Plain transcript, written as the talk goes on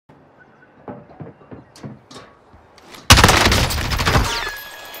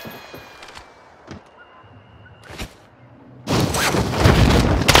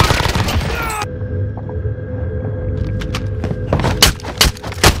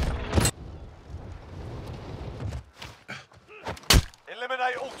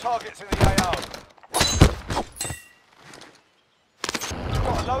targets in the AO. We've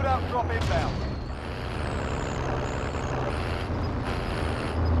got a loadout drop inbound.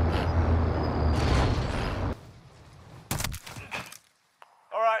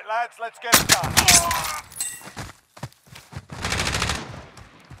 All right, lads, let's get it done.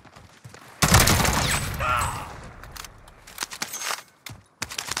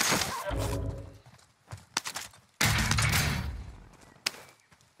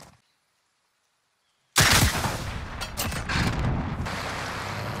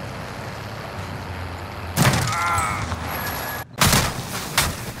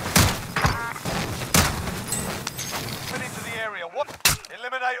 Into the area. What?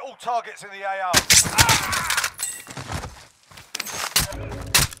 Eliminate all targets in the AO.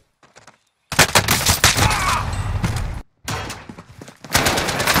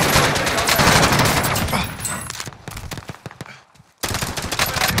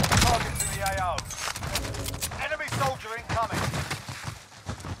 Targets in the AO. Enemy soldier incoming.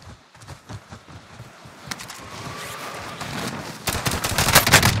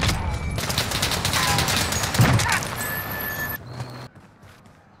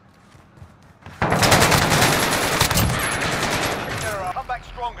 Come back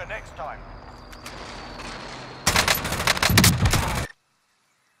stronger next time.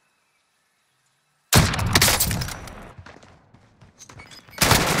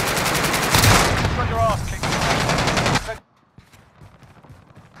 Got your ass kicked.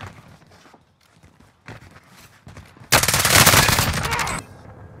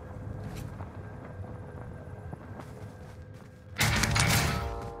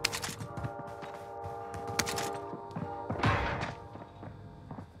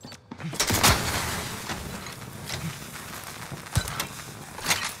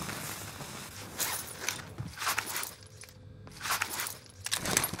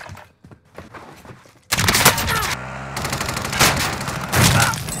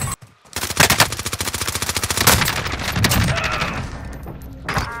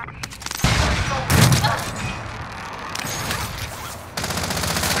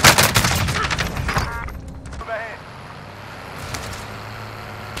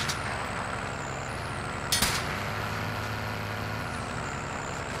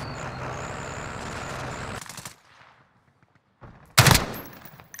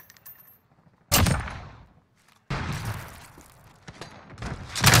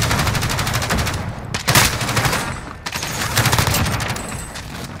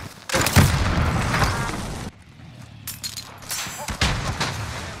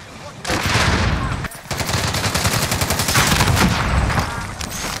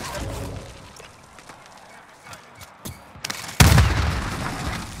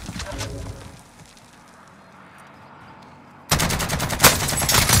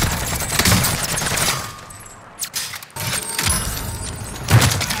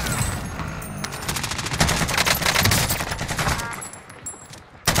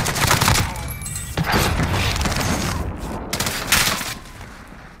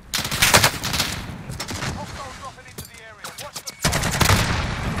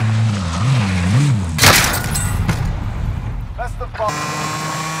 That's the bomb.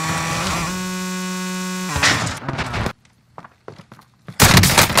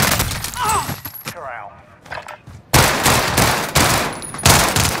 Around.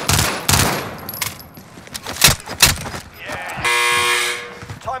 Yeah.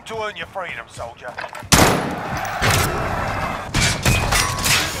 Time to earn your freedom, soldier.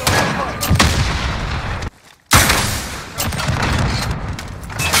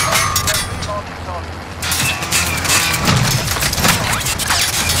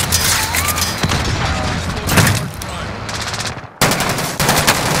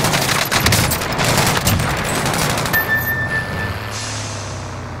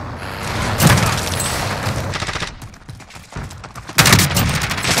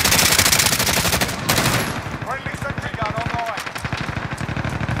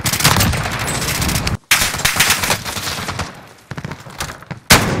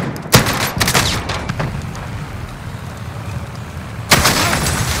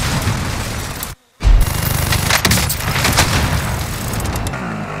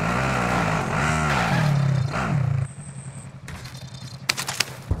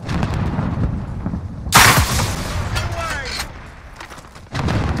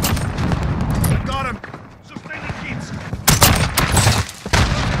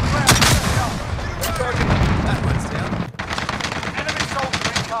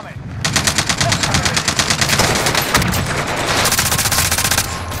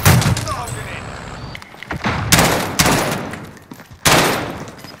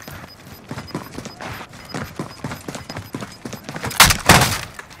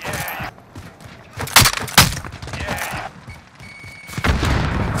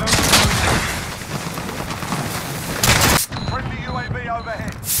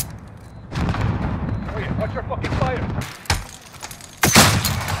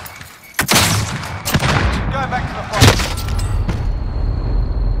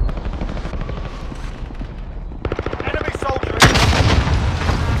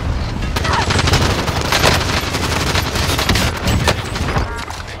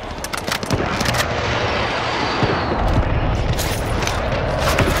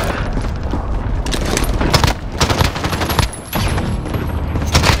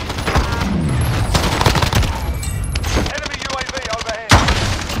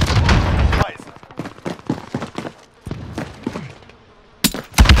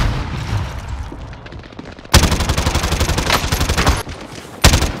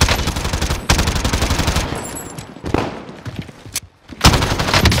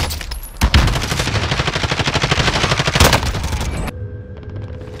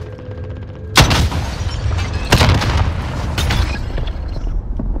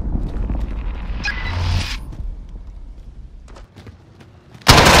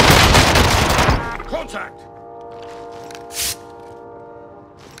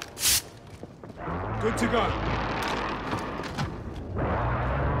 Good to go.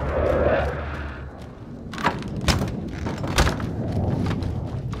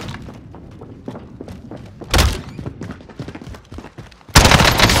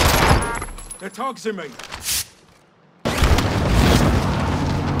 They're targeting me.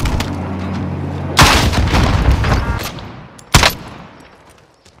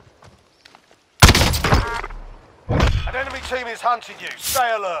 An enemy team is hunting you.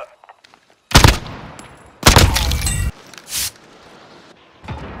 Stay alert.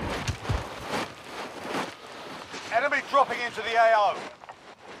 Enemy dropping into the AO.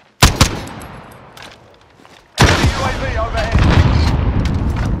 Enemy UAV overhead.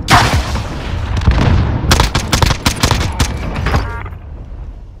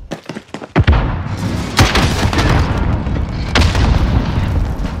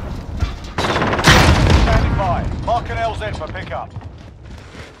 Standing by. Mark an LZ for pickup.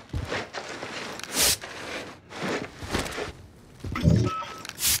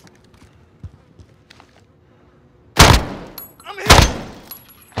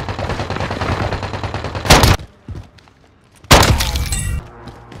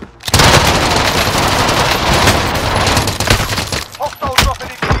 Hostile dropping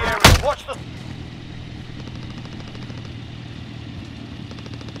into the area. Watch the...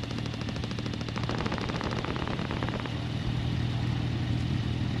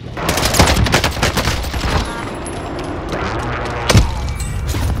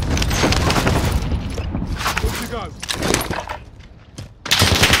 Good to go.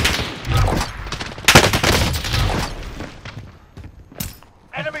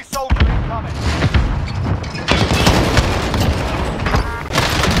 Enemy soldier incoming.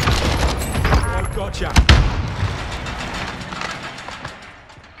 Oh, gotcha.